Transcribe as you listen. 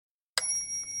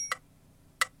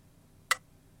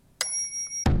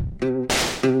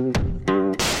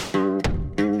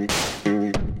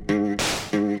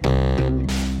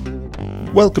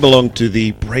Welcome along to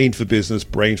the Brain for Business,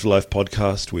 Brain for Life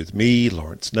podcast with me,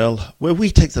 Lawrence Snell, where we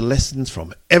take the lessons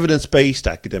from evidence-based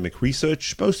academic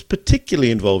research, most particularly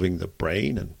involving the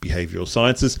brain and behavioural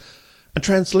sciences, and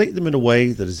translate them in a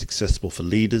way that is accessible for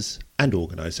leaders and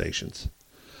organisations.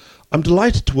 I'm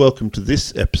delighted to welcome to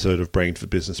this episode of Brain for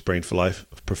Business, Brain for Life,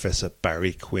 Professor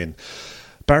Barry Quinn.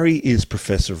 Barry is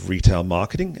Professor of Retail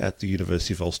Marketing at the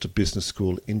University of Ulster Business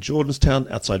School in Jordanstown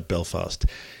outside Belfast.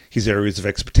 His areas of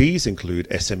expertise include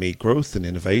SME growth and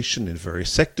innovation in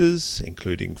various sectors,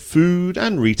 including food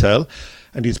and retail,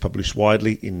 and he's published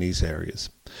widely in these areas.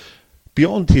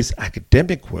 Beyond his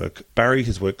academic work, Barry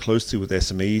has worked closely with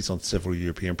SMEs on several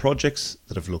European projects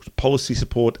that have looked at policy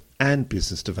support and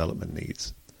business development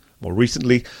needs. More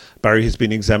recently, Barry has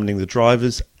been examining the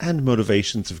drivers and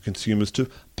motivations of consumers to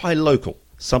buy local,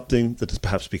 something that has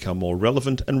perhaps become more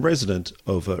relevant and resonant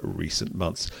over recent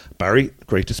months. Barry,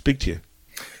 great to speak to you.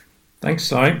 Thanks,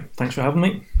 Si. Thanks for having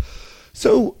me.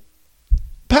 So,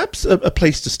 perhaps a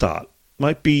place to start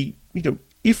might be,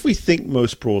 if we think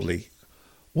most broadly,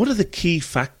 what are the key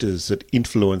factors that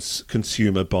influence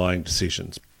consumer buying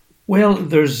decisions? Well,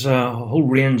 there's a whole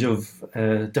range of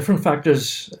different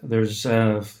factors. There's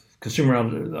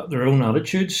consumer their own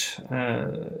attitudes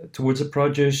towards the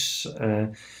produce,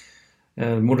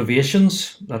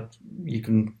 motivations that you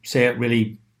can say it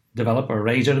really develop or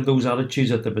arise out of those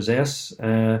attitudes that they possess,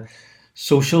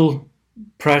 social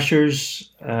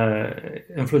pressures,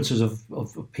 influences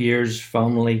of peers,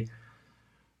 family,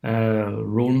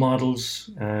 role models,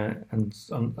 and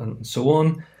so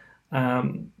on,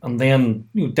 and then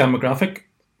demographic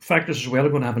factors as well are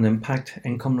going to have an impact.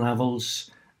 Income levels,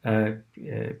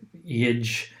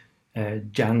 age,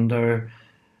 gender,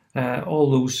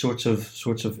 all those sorts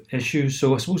of issues.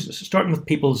 So I suppose starting with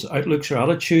people's outlooks or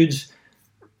attitudes,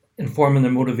 informing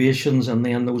their motivations, and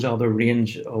then those other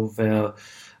range of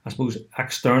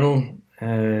external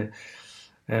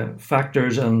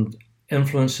factors and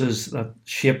influences that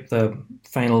shape the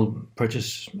final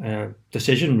purchase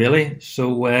decision, really.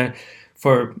 So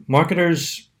for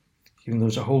marketers,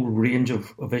 there's a whole range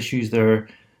of issues there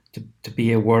to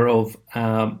be aware of,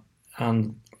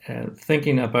 and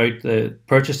thinking about the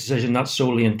purchase decision not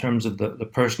solely in terms of the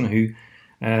person who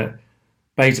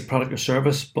buys a product or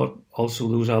service, but also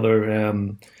those other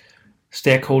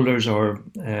stakeholders or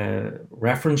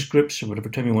reference groups, or whatever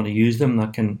term you want to use them,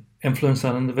 that can influence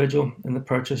that individual in the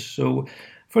purchase. So,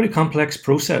 very complex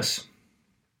process.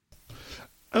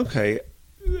 Okay.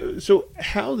 So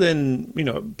how then,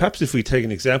 perhaps if we take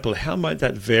an example, how might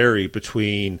that vary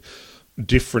between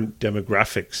different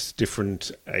demographics,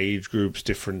 different age groups,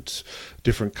 different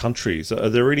countries? Are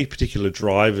there any particular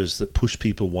drivers that push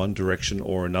people one direction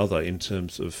or another in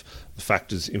terms of the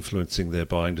factors influencing their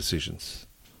buying decisions?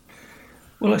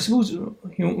 Well, I suppose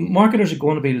marketers are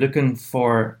going to be looking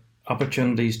for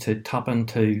opportunities to tap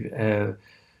into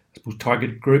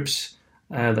target groups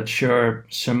that share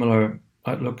similar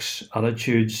outlooks,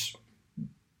 attitudes,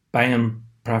 buying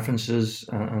preferences,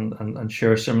 and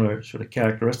share similar sort of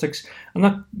characteristics. And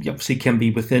that obviously can be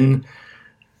within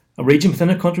a region, within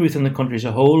a country, within the country as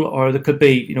a whole, or there could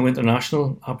be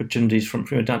international opportunities from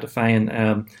identifying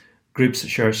groups that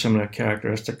share similar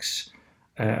characteristics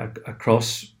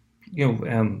across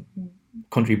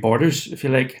country borders, if you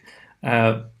like.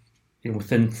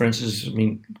 Within, for instance,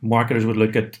 marketers would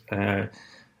look at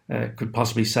could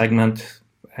possibly segment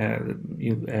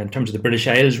in terms of the British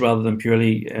Isles rather than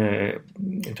purely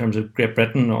in terms of Great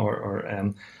Britain or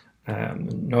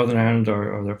Northern Ireland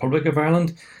or the Republic of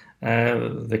Ireland.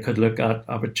 They could look at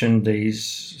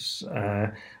opportunities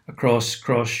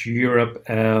across Europe,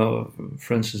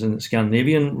 for instance, in the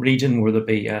Scandinavian region, where there'd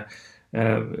be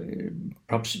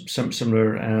perhaps some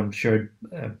similar shared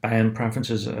buying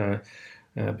preferences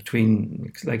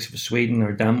between likes of Sweden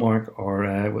or Denmark,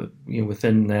 or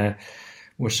within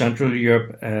more Central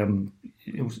Europe,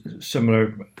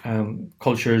 similar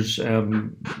cultures,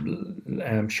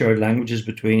 shared languages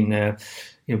between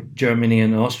Germany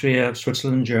and Austria,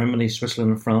 Switzerland and Germany,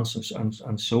 Switzerland and France,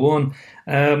 and so on.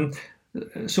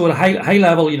 So at a high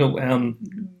level,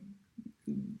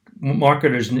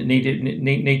 marketers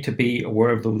need to be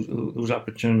aware of those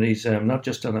opportunities, not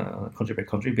just on a country by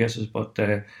country basis, but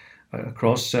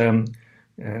across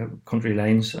country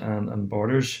lines and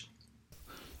borders.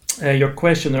 Your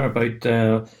question there about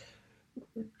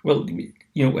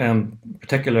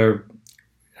particular,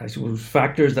 I suppose,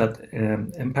 factors that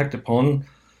impact upon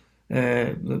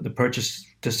the purchase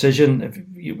decision.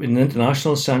 In the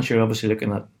international sense, you're obviously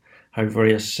looking at how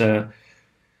various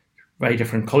very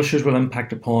different cultures will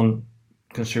impact upon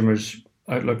consumers'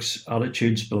 outlooks,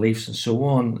 attitudes, beliefs, and so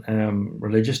on.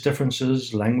 Religious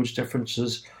differences, language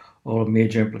differences, all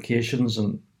major implications.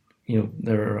 And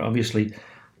there are obviously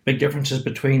big differences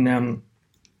between in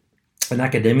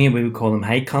academia. We would call them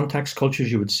high context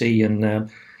cultures. You would see in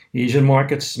Asian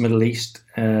markets, Middle East,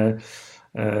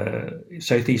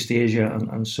 Southeast Asia,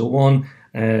 and so on,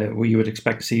 where you would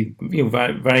expect to see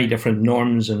very, very different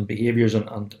norms and behaviours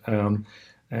and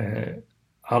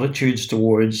attitudes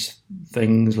towards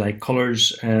things like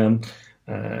colours,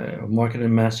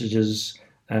 marketing messages,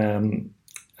 and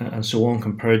so on,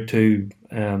 compared to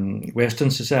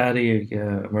Western society,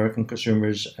 American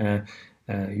consumers,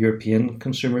 European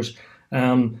consumers,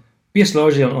 based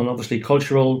largely on obviously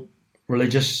cultural,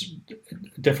 religious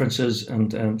differences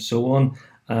and so on.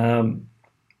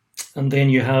 And then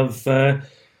you have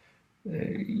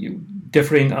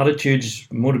differing attitudes,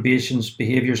 motivations,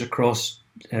 behaviours across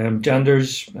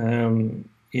genders,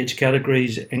 age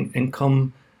categories,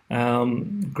 income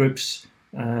groups,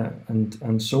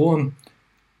 and so on.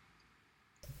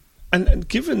 And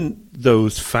given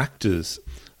those factors,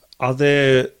 are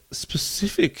there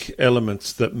specific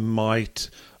elements that might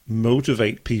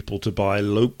motivate people to buy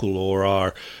local, or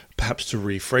are, perhaps to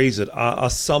rephrase it, are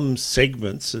some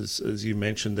segments, as you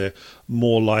mentioned, they're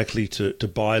more likely to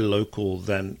buy local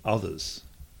than others?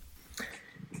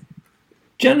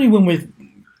 Generally, when we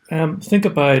think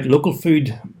about local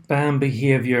food buying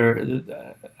behaviour,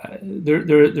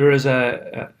 there is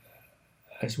I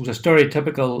suppose, a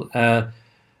stereotypical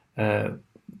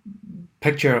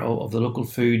picture of the local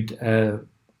food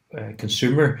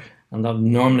consumer, and that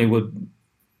normally would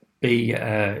be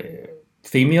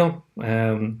female,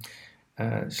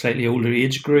 slightly older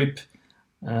age group,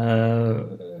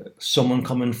 someone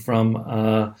coming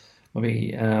from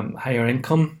maybe higher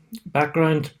income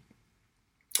background.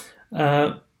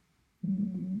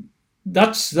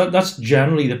 That's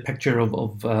generally the picture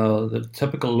of the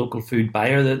typical local food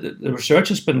buyer. The research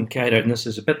has been carried out, and this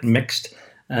is a bit mixed,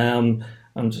 and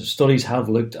studies have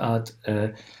looked at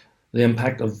the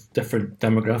impact of different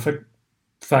demographic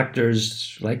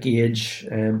factors like age,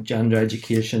 gender,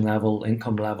 education level,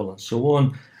 income level, and so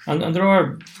on. And there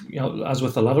are, as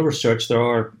with a lot of research, there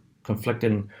are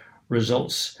conflicting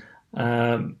results.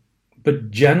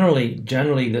 But generally,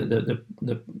 the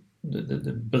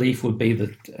belief would be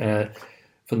that,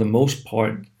 for the most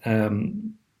part,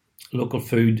 local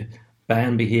food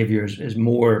buying behaviours is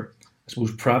more, I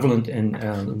suppose, prevalent in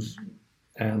those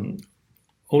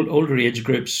older age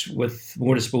groups with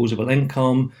more disposable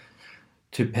income,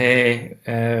 to pay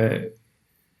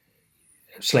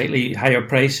slightly higher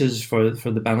prices for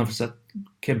the benefits that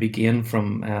can be gained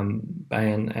from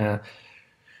buying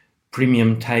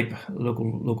premium type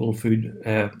local food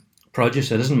produce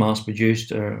that isn't mass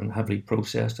produced or heavily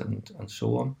processed and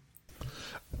so on.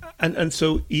 And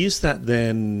so is that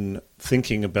then,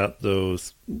 thinking about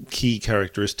those key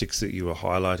characteristics that you were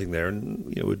highlighting there,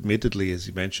 and admittedly, as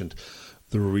you mentioned,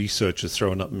 the research has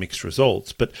thrown up mixed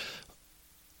results, but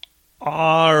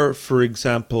are, for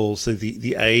example, so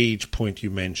the age point you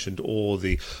mentioned, or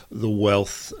the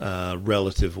wealth,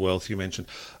 relative wealth you mentioned,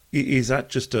 is that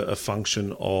just a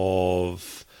function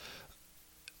of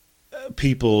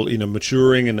people,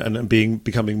 maturing and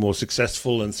becoming more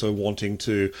successful, and so wanting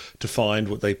to find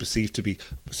what they perceive to be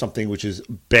something which is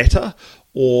better?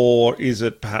 Or is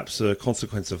it perhaps a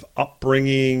consequence of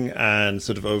upbringing and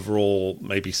sort of overall,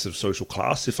 maybe sort of social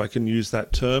class, if I can use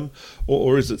that term,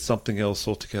 or is it something else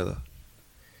altogether?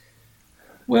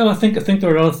 Well, I think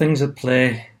there are other things at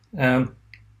play.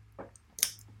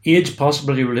 Age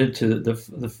possibly related to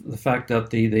the fact that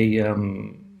the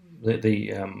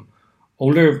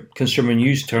older consumer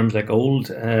use terms like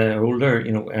older,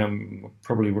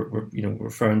 probably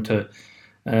referring to,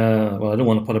 well, I don't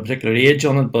want to put a particular age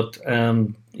on it, but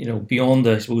beyond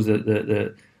I suppose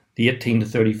the 18 to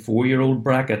 34-year-old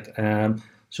bracket.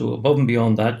 So above and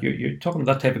beyond that, you're talking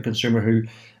about that type of consumer who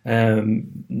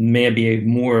may be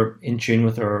more in tune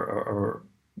with or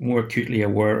more acutely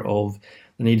aware of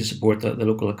the need to support the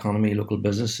local economy, local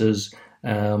businesses,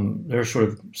 their sort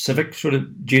of civic sort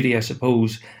of duty, I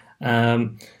suppose.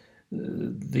 In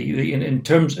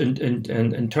terms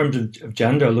of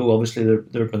gender, although obviously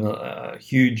there have been a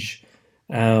huge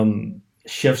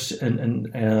shifts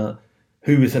in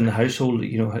who within the household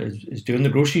is doing the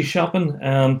grocery shopping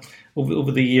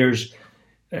over the years,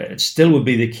 it still would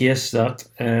be the case that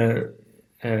the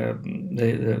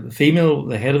female,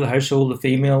 the head of the household, the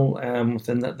female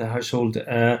within the household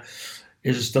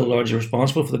is still largely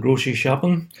responsible for the grocery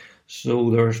shopping.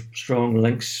 So there are strong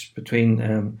links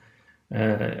between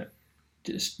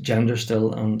gender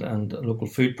still and local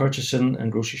food purchasing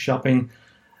and grocery shopping.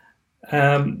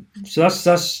 So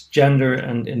that's gender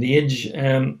and the age.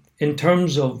 In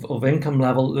terms of income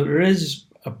level, there is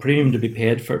a premium to be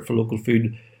paid for local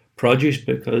food produce,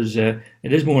 because it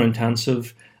is more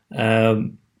intensive.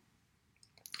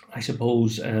 I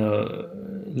suppose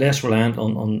less reliant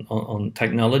on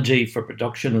technology for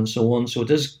production and so on. So it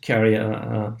does carry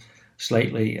a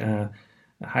slightly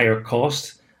higher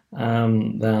cost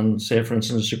than, say, for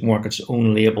instance, supermarkets'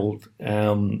 own labelled,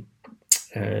 in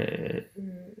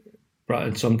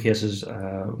some cases,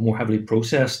 more heavily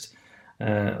processed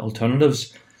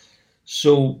alternatives.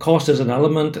 So cost is an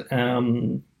element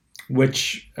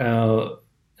which will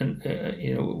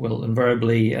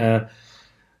invariably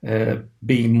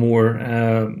be more,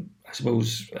 I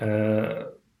suppose,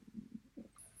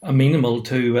 amenable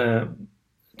to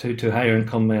higher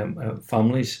income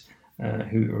families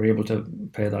who are able to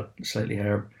pay that slightly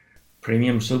higher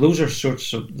premium. So those are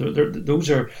those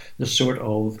are the sort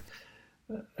of,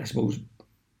 I suppose,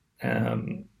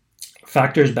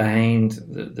 factors behind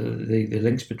the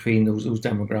links between those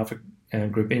demographic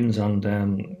groupings and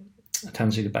a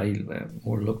tendency to buy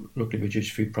more locally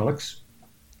produced food products.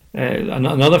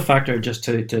 Another factor, just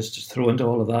to throw into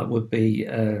all of that, would be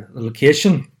the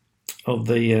location of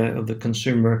the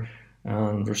consumer.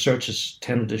 And research has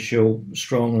tended to show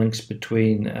strong links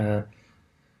between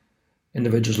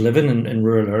individuals living in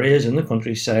rural areas in the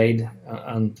countryside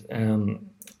and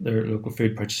their local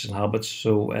food purchasing habits.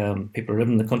 So people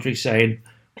living in the countryside,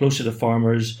 closer to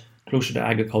farmers, closer to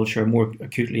agriculture, more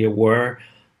acutely aware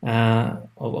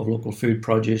of local food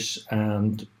produce,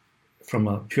 and from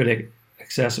a purely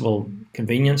accessible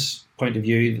convenience point of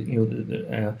view,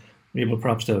 be able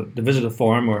perhaps to visit a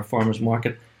farm or a farmer's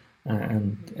market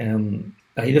and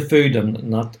buy the food and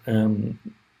not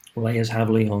rely as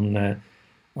heavily on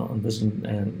visiting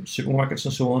supermarkets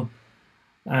and so on.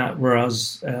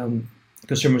 Whereas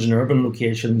consumers in urban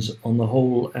locations, on the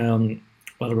whole, a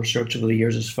lot of research over the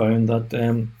years has found that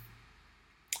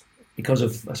because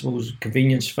of, I suppose,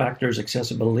 convenience factors,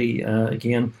 accessibility,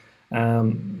 again,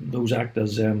 those act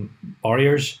as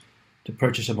barriers to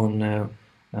purchase among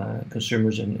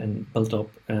consumers in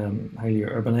built-up, highly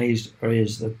urbanized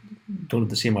areas that don't have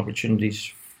the same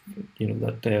opportunities,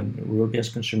 that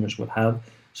rural-based consumers would have.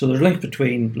 So there's a link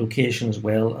between location as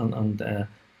well and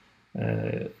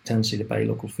tendency to buy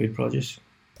local food produce.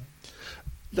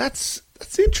 That's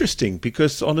interesting,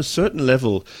 because on a certain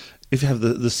level, if you have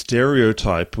the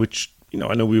stereotype, which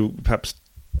I know we were perhaps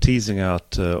teasing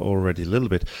out already a little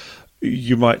bit,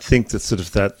 you might think that sort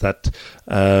of that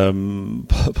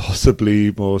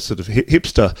possibly more sort of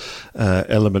hipster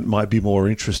element might be more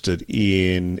interested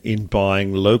in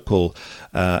buying local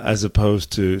as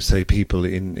opposed to, say, people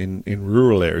in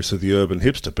rural areas, so the urban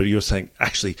hipster. But you're saying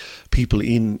actually people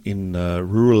in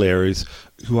rural areas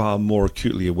who are more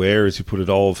acutely aware, as you put it,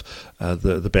 of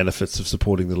the benefits of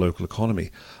supporting the local economy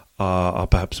are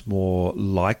perhaps more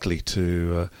likely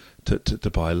to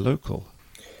buy local.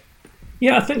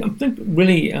 Yeah, I think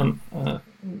really I'm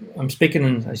speaking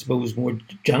in, I suppose, more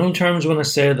general terms when I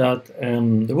say that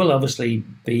there will obviously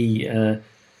be an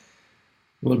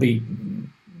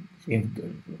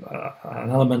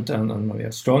element and maybe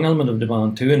a strong element of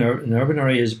demand too in urban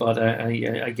areas. But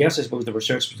I guess I suppose the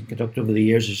research that's been conducted over the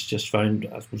years has just found,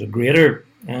 I suppose, a greater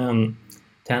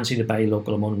tendency to buy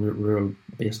local among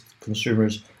rural-based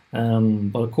consumers.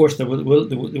 But of course, there's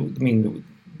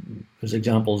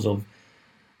examples of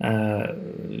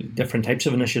different types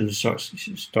of initiatives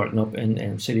starting up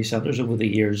in city centres over the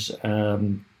years.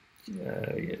 The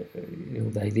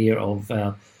idea of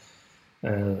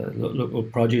local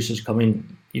produce is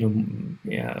coming,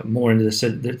 more into the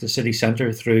city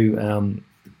centre through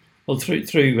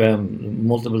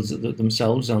multiples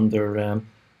themselves and their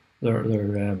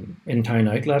in-town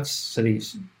outlets,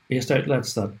 city-based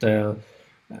outlets that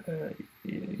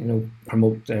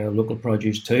promote local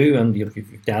produce too, and you've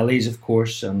delis, of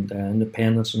course, and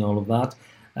independents and all of that.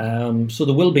 So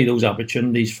there will be those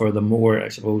opportunities for the more, I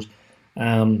suppose,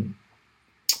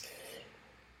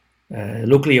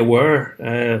 locally aware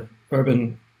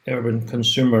urban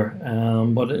consumer.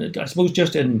 But I suppose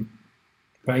just in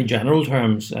very general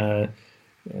terms, the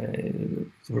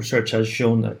research has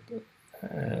shown that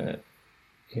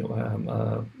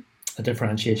a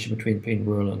differentiation between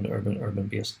rural and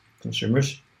urban-based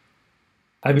consumers.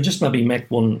 I would just maybe make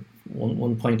one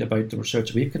point about the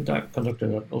research we've conducted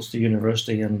at Ulster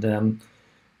University, and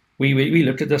we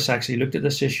looked at this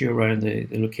issue around the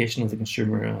location of the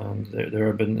consumer and the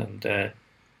urban and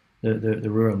the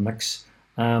rural mix,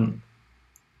 and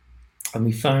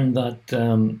we found that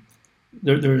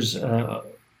there's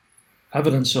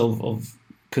evidence of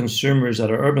consumers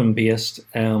that are urban-based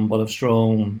but have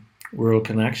strong rural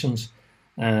connections,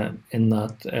 in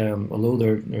that although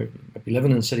they're maybe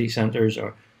living in city centres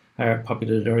or higher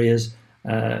populated areas,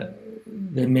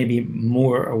 they may be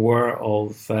more aware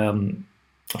of,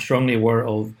 strongly aware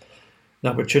of the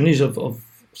opportunities of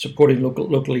supporting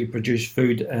locally produced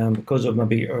food because of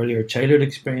maybe earlier childhood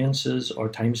experiences or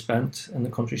time spent in the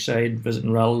countryside,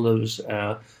 visiting relatives,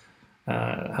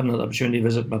 having the opportunity to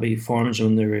visit maybe farms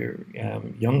when they were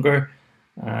younger,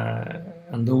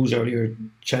 and those earlier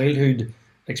childhood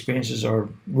experiences or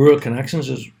rural connections,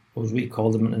 as we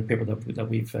call them in the paper that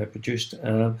we've produced,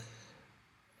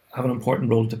 have an important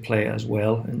role to play as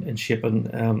well in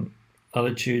shaping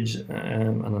attitudes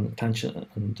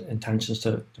and intentions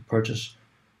to purchase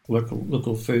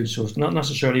local food. So it's not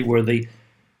necessarily where the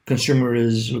consumer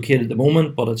is located at the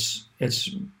moment, but it's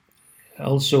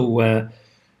also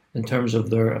in terms of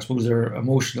their, I suppose, their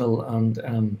emotional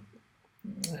and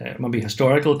maybe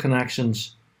historical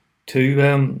connections to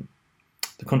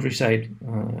the countryside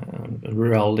and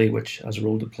rurality, which has a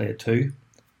role to play too.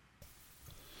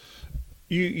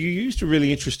 You used a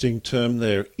really interesting term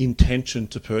there, intention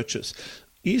to purchase.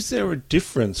 Is there a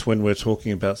difference when we're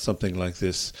talking about something like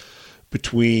this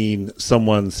between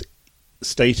someone's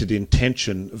stated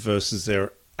intention versus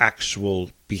their actual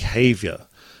behavior?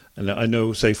 And I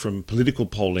know, say, from political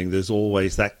polling, there's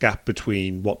always that gap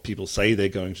between what people say they're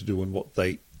going to do and what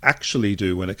they actually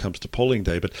do when it comes to polling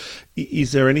day. But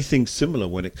is there anything similar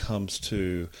when it comes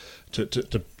to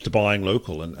buying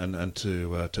local and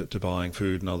to buying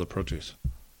food and other produce?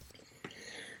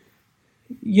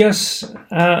 Yes,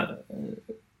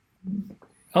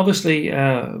 obviously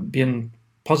being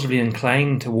positively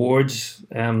inclined towards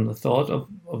the thought of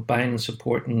buying and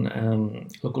supporting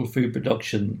local food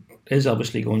production is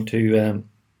obviously going to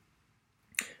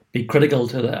be critical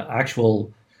to the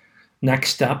actual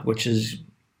next step, which is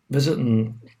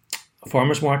visiting a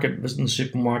farmer's market, visiting a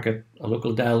supermarket, a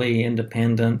local deli,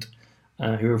 independent,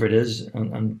 whoever it is,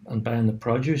 and buying the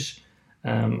produce.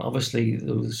 Obviously,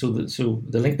 so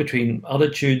the link between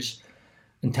attitudes,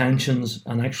 intentions,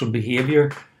 and actual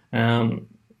behaviour,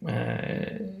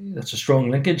 that's a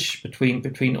strong linkage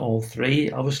between all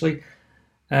three, obviously.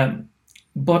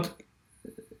 But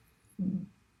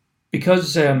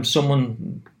because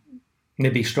someone may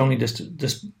be strongly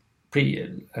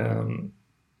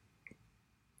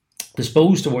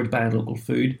disposed towards buying local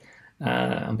food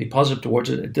and be positive towards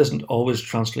it, it doesn't always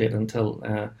translate until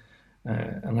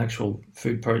an actual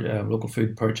local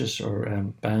food purchase or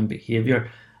buying behaviour,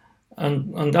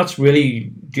 and that's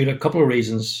really due to a couple of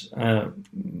reasons.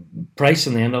 Price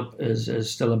in the end up is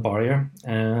still a barrier,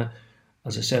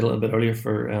 as I said a little bit earlier,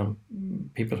 for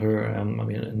people who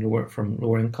are from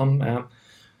lower income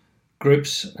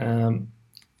groups. So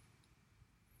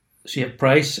you have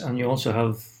price, and you also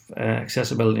have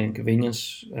accessibility and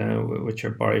convenience, which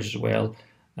are barriers as well.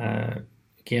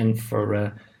 Again,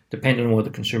 for depending on where the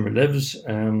consumer lives,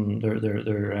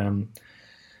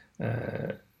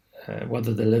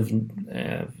 whether they live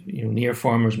near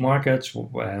farmers markets,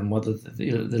 whether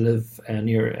they live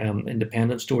near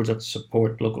independent stores that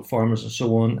support local farmers and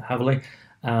so on heavily.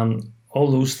 All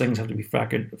those things have to be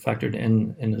factored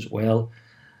in as well.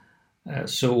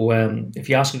 So if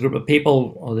you ask a group of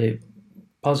people, are they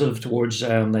positive towards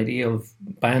the idea of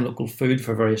buying local food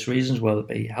for various reasons, whether it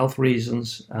be health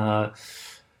reasons,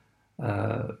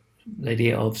 the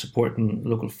idea of supporting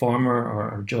local farmer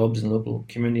or jobs in the local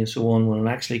community and so on, when it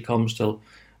actually comes to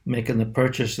making the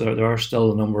purchase, there are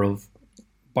still a number of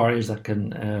barriers that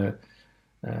can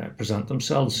present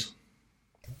themselves.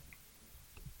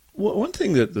 Well, one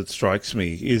thing that strikes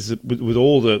me is that with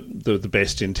all the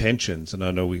best intentions, and I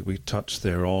know we touched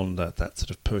there on that sort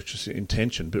of purchase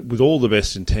intention, but with all the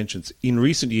best intentions, in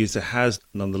recent years there has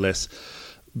nonetheless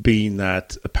been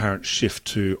that apparent shift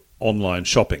to online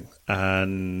shopping,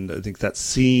 and I think that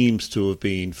seems to have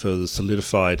been further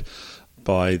solidified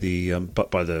by the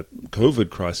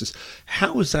COVID crisis.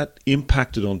 How has that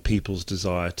impacted on people's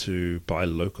desire to buy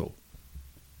local?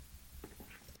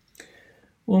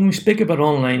 When we speak about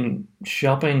online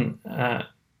shopping, I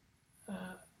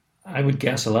would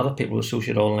guess a lot of people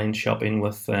associate online shopping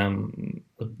with the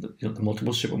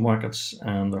multiple supermarkets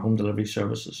and their home delivery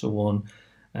service and so on,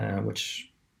 which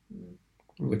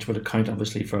would account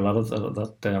obviously for a lot of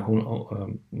that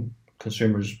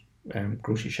consumers'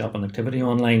 grocery shopping activity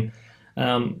online.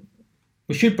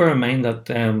 We should bear in mind that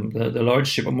the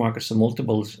large supermarkets, the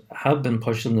multiples, have been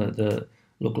pushing the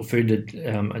local food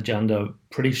agenda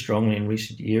pretty strongly in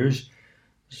recent years.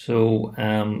 So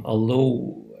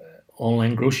although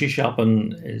online grocery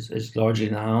shopping is largely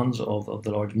in the hands of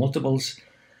the large multiples,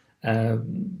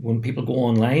 when people go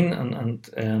online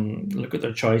and look at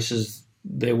their choices,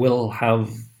 they will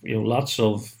have lots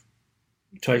of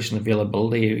choice and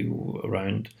availability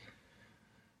around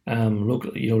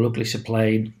locally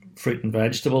supplied fruit and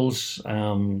vegetables,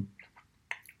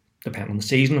 depending on the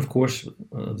season, of course,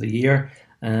 of the year,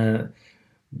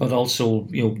 but also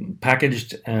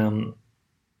packaged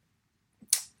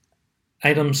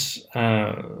items,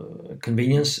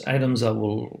 convenience items that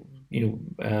will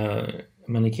in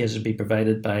many cases be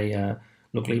provided by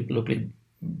locally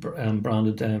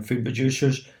branded food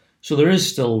producers. So there is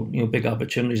still big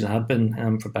opportunities that have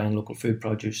been for buying local food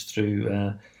produce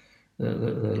through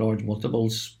the large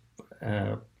multiples,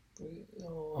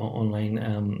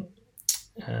 online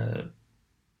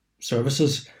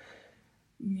services.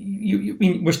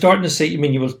 We're starting to see.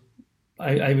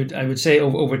 I would say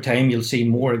over time you'll see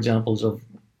more examples of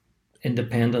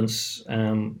independents,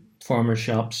 farmer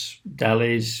shops,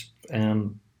 delis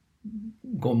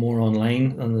go more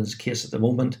online than is the case at the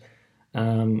moment.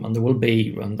 And there will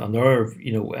be, and there are,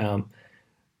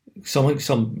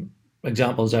 some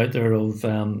examples out there of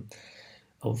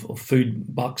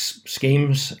food box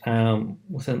schemes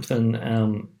within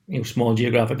small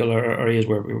geographical areas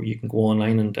where you can go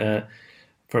online and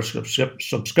for a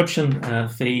subscription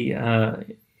fee,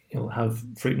 have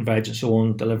fruit and veg and so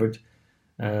on delivered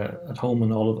at home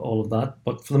and all of that.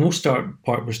 But for the most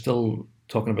part, we're still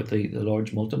talking about the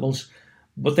large multiples.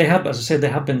 But they have, as I said, they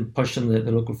have been pushing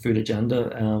the local food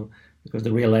agenda because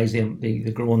they realise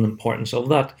the growing importance of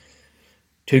that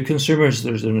to consumers.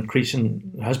 There has been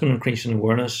increasing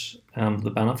awareness of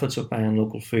the benefits of buying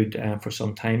local food for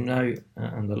some time now,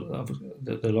 and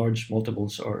the large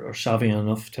multiples are savvy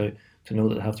enough to know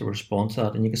that they have to respond to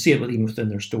that. And you can see it even within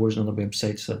their stores and on their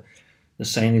websites, the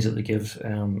signage that they give,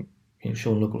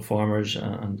 showing local farmers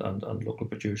and local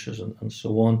producers and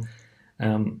so on.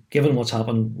 Given what's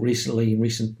happened recently in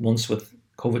recent months with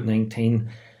COVID-19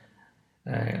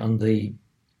 and the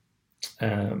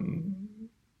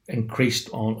increased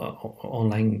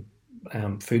online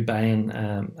food buying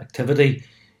activity,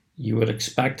 you would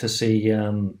expect to see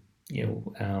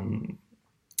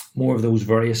more of those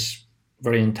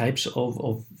varying types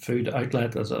of food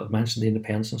outlet, as I've mentioned, the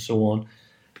independents and so on,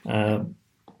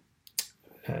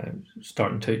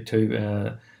 starting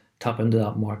to tap into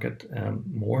that market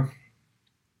more.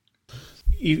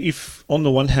 If on the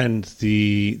one hand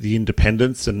the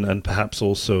independents and perhaps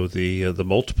also the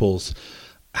multiples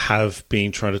have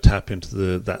been trying to tap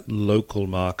into that local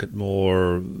market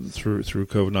more through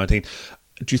COVID-19,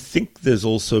 do you think there's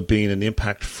also been an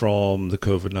impact from the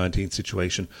COVID-19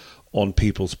 situation on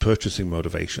people's purchasing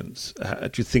motivations? Do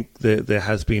you think there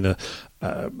has been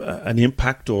an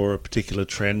impact or a particular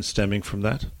trend stemming from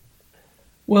that?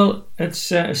 Well, it's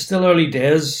still early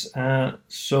days,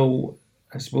 so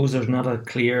I suppose there's not a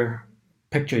clear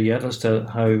picture yet as to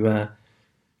how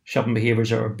shopping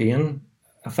behaviours are being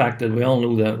affected. We all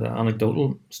know the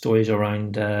anecdotal stories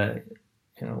around the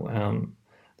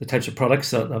types of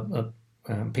products that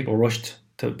people rushed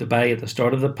to buy at the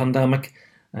start of the pandemic,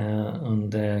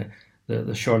 and the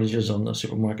shortages on the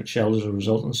supermarket shelves as a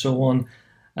result, and so on.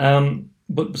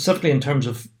 But specifically in terms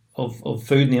of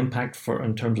food and the impact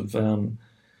in terms of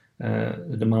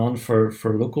the demand for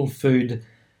local food,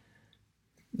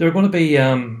 there are going to be,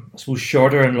 I suppose,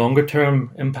 shorter and longer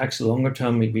term impacts. The longer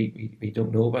term, we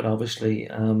don't know about, obviously.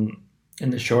 In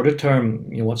the shorter term,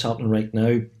 what's happening right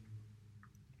now,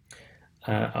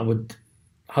 I would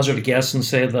hazard a guess and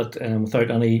say that without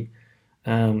any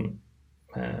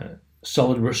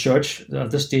solid research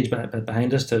at this stage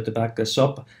behind us to back this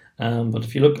up, but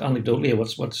if you look anecdotally at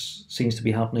what seems to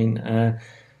be happening,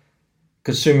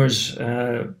 consumers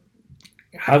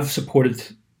have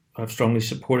strongly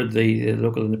supported the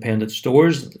local independent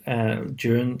stores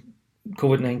during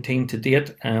COVID-19 to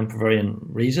date, for varying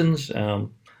reasons,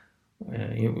 around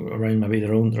maybe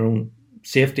their own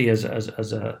safety as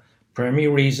a primary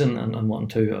reason, and wanting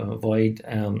to avoid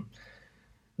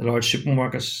the large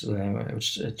supermarkets,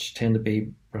 which tend to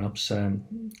be perhaps a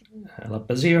lot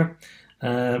busier.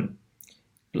 And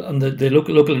the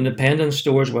local independent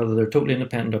stores, whether they're totally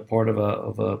independent or part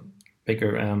of a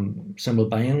bigger symbol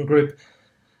buying group,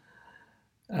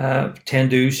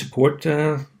 tend to support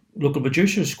local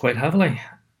producers quite heavily.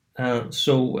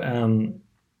 So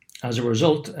as a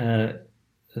result,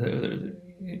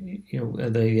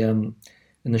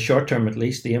 in the short term at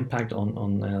least, the impact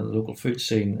on the local food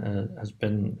scene has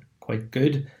been quite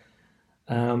good.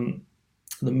 The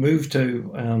move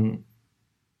to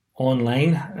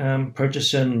online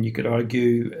purchasing, you could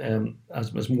argue,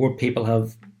 as more people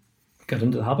have got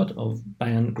into the habit of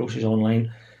buying groceries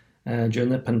online during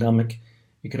the pandemic,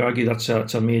 you could argue that's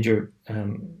a major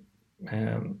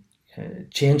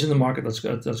change in the market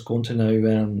that's going to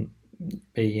now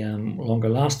be longer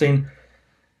lasting.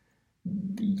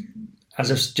 As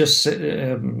I've just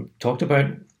talked about,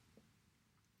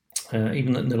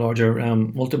 even in the larger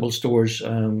multiple stores,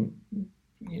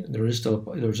 there's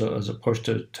a push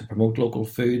to promote local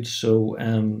food, so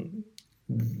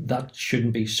that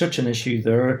shouldn't be such an issue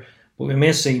there. But we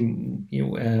may see,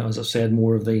 as I've said,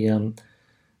 more of the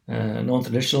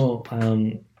non-traditional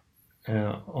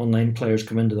online players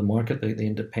come into the market, the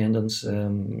independents,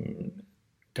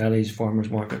 delis, farmers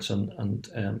markets,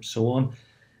 and so on.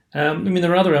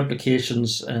 There are other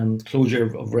implications.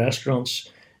 Closure of restaurants,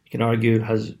 you can argue,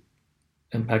 has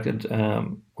impacted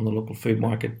on the local food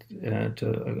market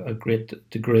to a great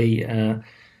degree,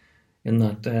 in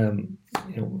that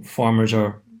farmers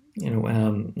are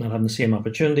not having the same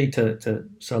opportunity to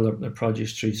sell their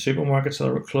produce through supermarkets that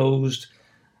are closed.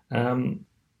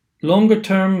 Longer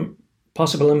term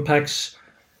possible impacts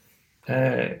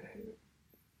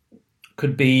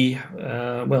could be,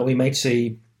 we might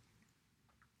see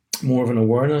more of an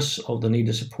awareness of the need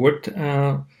to support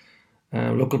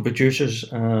local producers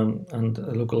and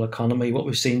the local economy. What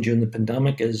we've seen during the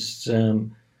pandemic is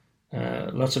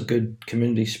lots of good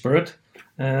community spirit,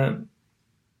 and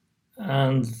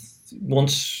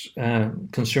once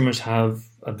consumers have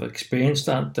experienced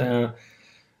that,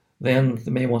 then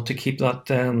they may want to keep that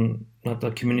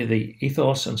community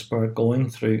ethos and spirit going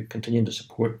through continuing to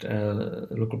support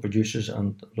local producers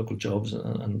and local jobs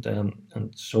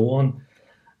and so on.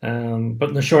 But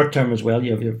in the short term as well,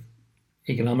 you have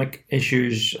economic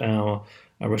issues, a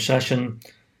recession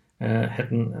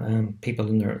hitting people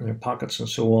in their pockets and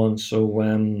so on. So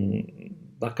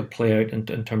that could play out in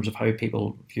terms of how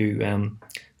people view the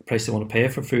price they want to pay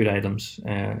for food items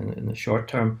in the short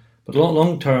term. But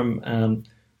long term,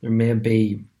 there may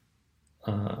be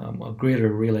a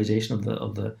greater realization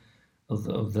of the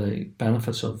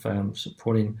benefits of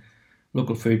supporting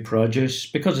local food produce,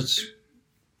 because it's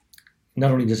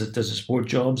not only does it support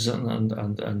jobs and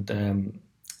the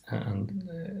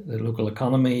local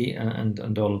economy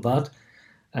and all of that,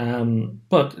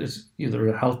 but there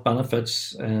are health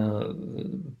benefits.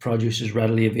 Produce is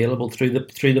readily available through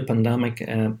the pandemic.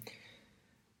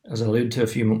 As I alluded to a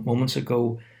few moments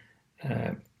ago,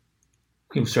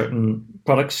 certain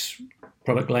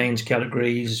product lines,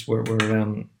 categories were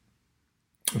in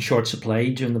short supply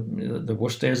during the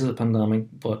worst days of the pandemic,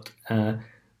 but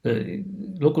the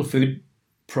local food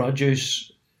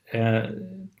produce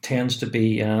tends to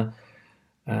be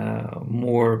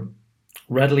more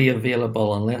readily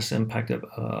available and less impacted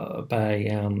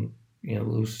by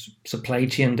those supply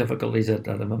chain difficulties that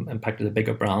have impacted the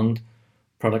bigger brand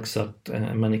products that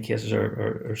in many cases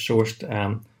are sourced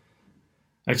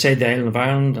outside the island of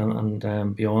Ireland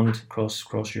and beyond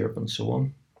across Europe and so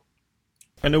on.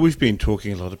 I know we've been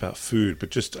talking a lot about food,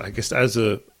 but just, I guess, as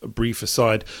a brief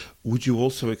aside, would you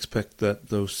also expect that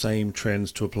those same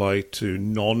trends to apply to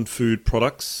non-food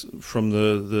products from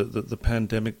the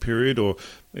pandemic period, or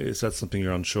is that something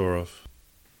you're unsure of?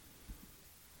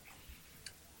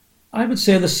 I would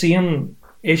say the same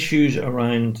issues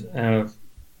around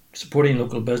supporting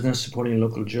local business, supporting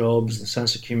local jobs, the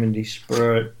sense of community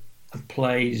spirit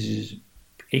applies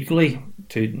equally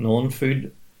to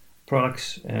non-food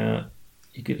products.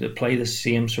 You could apply the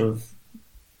same sort of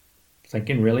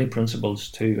thinking, really,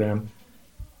 principles to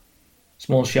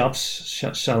small shops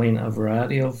selling a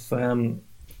variety of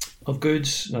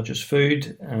goods, not just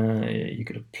food. You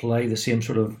could apply the same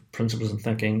sort of principles and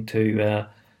thinking to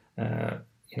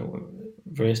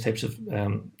various types of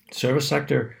service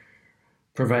sector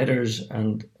providers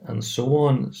and so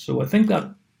on. So I think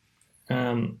that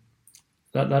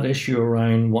that issue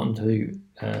around wanting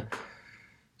to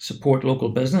support local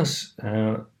business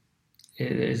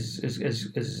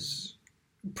is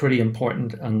pretty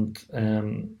important, and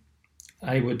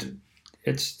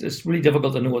it's really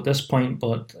difficult to know at this point,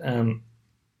 but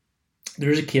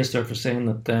there is a case there for saying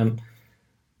that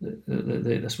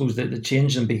I suppose the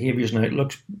change in behaviours and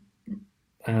outlooks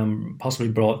possibly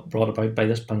brought about by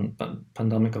this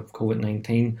pandemic of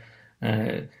COVID-19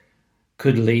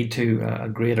 could lead to a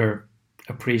greater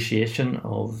appreciation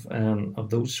of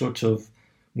those sorts of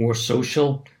more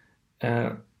social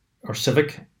or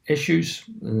civic issues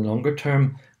in the longer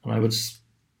term. And I would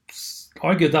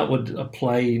argue that would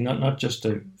apply not just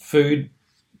to food,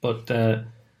 but to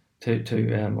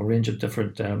a range of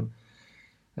different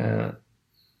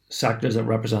sectors that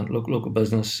represent local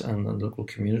business and local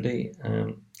community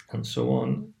and so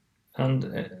on.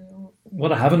 And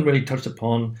what I haven't really touched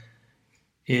upon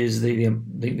is the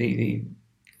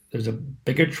there's a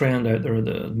bigger trend out there at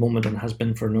the moment, and has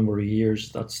been for a number of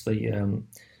years. That's the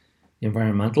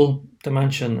environmental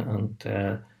dimension, and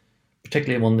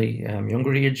particularly among the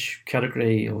younger age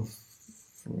category of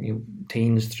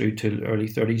teens through to early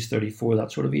 30s, 34,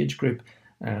 that sort of age group.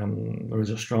 there is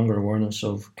a stronger awareness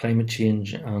of climate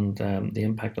change and the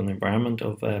impact on the environment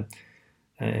of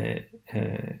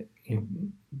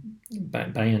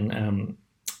buying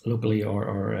locally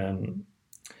or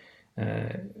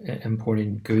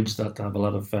importing goods that have a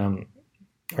lot of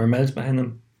air miles behind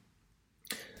them.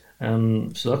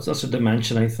 So that's a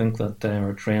dimension, I think, that or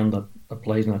a trend that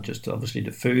applies not just obviously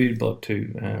to food, but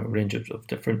to a range of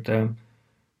different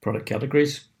product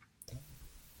categories.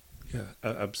 Yeah,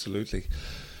 absolutely.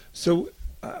 So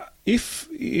if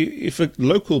a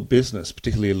local business,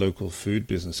 particularly a local food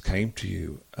business, came to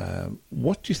you,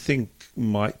 what do you think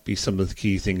might be some of the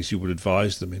key things you would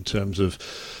advise them in terms of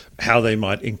how they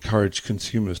might encourage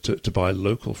consumers to buy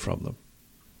local from them?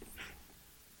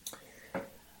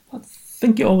 I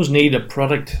think you always need a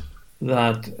product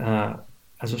that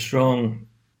has a strong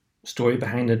story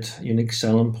behind it, unique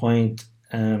selling point,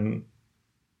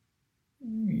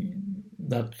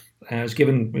 that has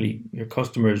given really your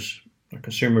customers or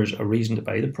consumers a reason to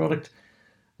buy the product.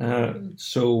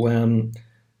 So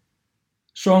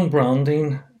strong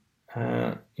branding,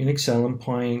 unique selling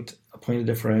point, a point of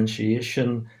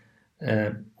differentiation,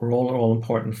 are all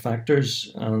important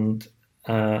factors. And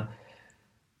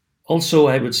also,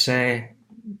 I would say,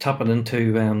 tapping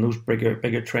into those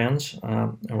bigger trends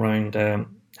around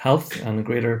health and a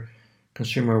greater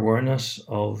consumer awareness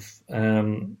of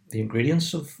the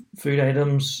ingredients of food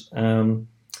items,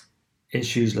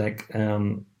 issues like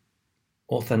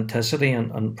authenticity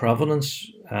and provenance.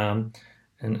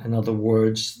 In other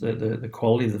words, the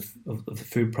quality of the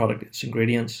food product, its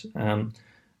ingredients,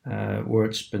 where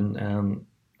it's been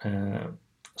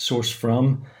sourced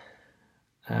from,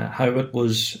 how it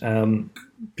was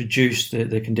produced,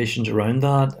 the conditions around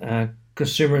that.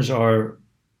 Consumers have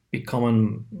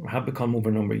become over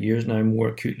a number of years now more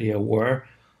acutely aware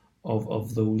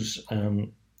of those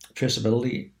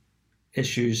traceability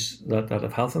issues that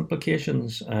have health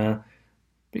implications,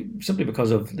 simply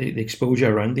because of the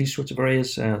exposure around these sorts of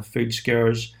areas, food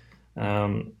scares,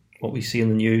 what we see in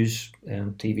the news,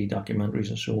 TV documentaries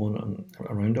and so on, and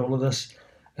around all of this.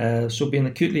 So being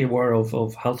acutely aware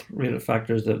of health-related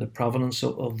factors, the provenance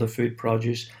of the food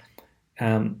produce,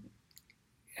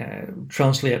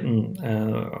 translating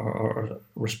or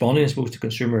responding, I suppose, to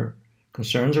consumer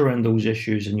concerns around those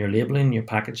issues in your labelling, your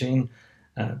packaging,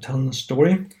 telling the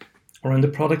story around the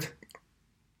product.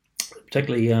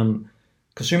 Particularly,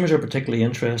 consumers are particularly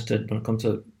interested when it comes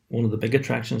to one of the big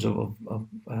attractions of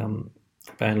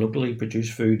buying locally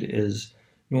produced food is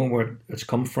knowing where it's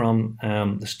come from,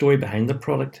 the story behind the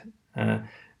product.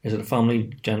 Is it a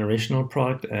family generational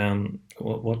product?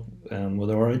 What were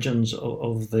the origins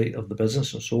of the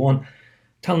business and so on?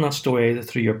 Telling that story either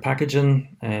through your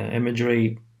packaging,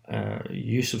 imagery,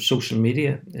 use of social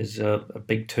media is a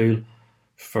big tool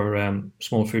for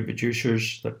small food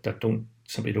producers that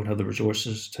simply don't have the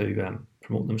resources to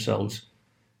promote themselves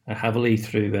heavily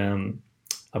through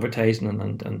advertising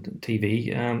and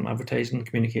TV advertising,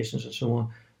 communications and so on.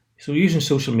 So using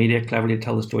social media cleverly to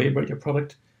tell the story about your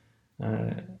product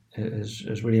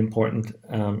is really important,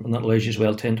 and that allows you as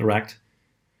well to interact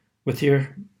with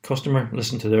your customer,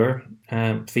 listen to their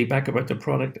feedback about the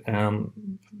product, find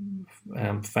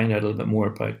out a little bit more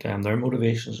about their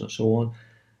motivations and so on,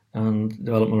 and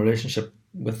develop a relationship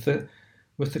with the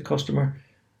customer.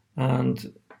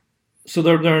 And so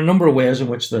there are a number of ways in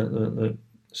which the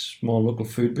small local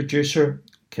food producer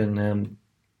can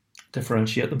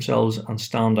differentiate themselves and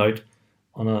stand out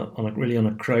on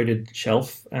a crowded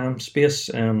shelf space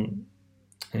within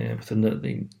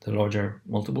the larger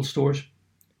multiple stores.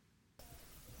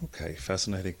 Okay,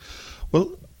 fascinating.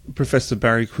 Well, Professor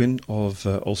Barry Quinn of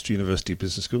Ulster University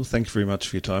Business School, thank you very much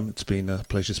for your time. It's been a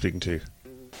pleasure speaking to you.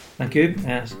 Thank you.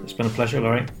 It's been a pleasure,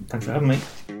 Larry. Thanks for having me.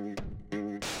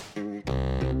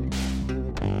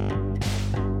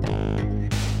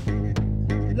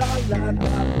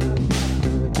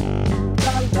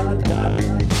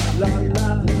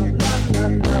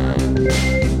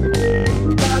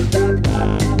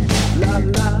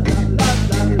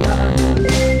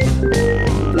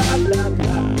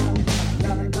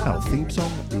 Our theme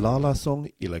song, La La Song,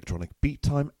 Electronic Beat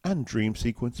Time and Dream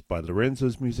Sequence by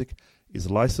Lorenzo's Music is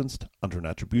licensed under an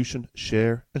attribution,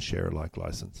 share and share alike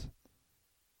license.